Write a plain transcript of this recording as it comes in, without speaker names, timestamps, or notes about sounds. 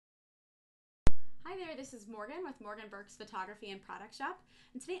Hi there, this is Morgan with Morgan Burks Photography and Product Shop,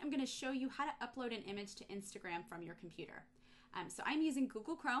 and today I'm going to show you how to upload an image to Instagram from your computer. So I'm using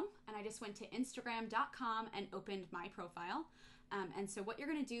Google Chrome, and I just went to Instagram.com and opened my profile. And so what you're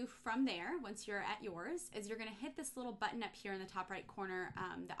going to do from there, once you're at yours, is you're going to hit this little button up here in the top right corner,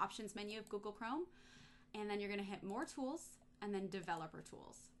 the options menu of Google Chrome, and then you're going to hit More Tools, and then Developer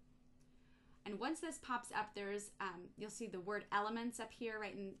Tools. And once this pops up, there's you'll see the word Elements up here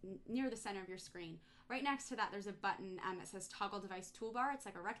right near the center of your screen. Right next to that, there's a button that says Toggle Device Toolbar. It's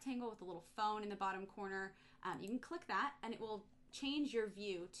like a rectangle with a little phone in the bottom corner. You can click that and it will change your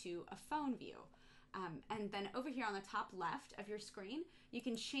view to a phone view. And then over here on the top left of your screen, you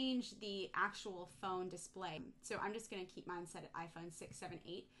can change the actual phone display. So I'm just going to keep mine set at iPhone 6, 7,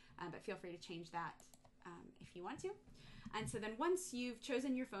 8, but feel free to change that if you want to. And so then once you've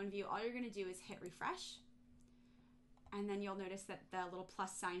chosen your phone view, all you're going to do is hit refresh. And then you'll notice that the little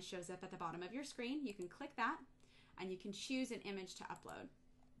plus sign shows up at the bottom of your screen. You can click that and you can choose an image to upload.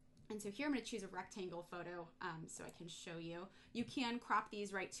 And so here I'm going to choose a rectangle photo so I can show you. You can crop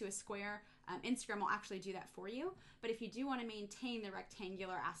these right to a square. Instagram will actually do that for you. But if you do want to maintain the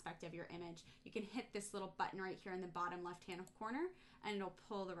rectangular aspect of your image, you can hit this little button right here in the bottom left-hand corner, and it'll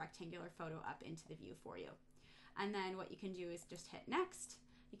pull the rectangular photo up into the view for you. And then what you can do is just hit next.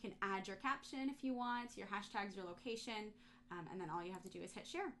 You can add your caption if you want, your hashtags, your location, and then all you have to do is hit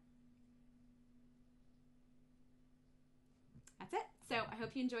share. That's it. So I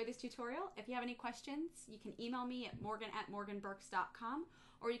hope you enjoyed this tutorial. If you have any questions, you can email me at morgan@morganburks.com,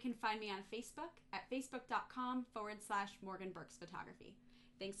 or you can find me on Facebook at facebook.com/Morgan Burks Photography.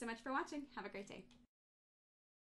 Thanks so much for watching. Have a great day.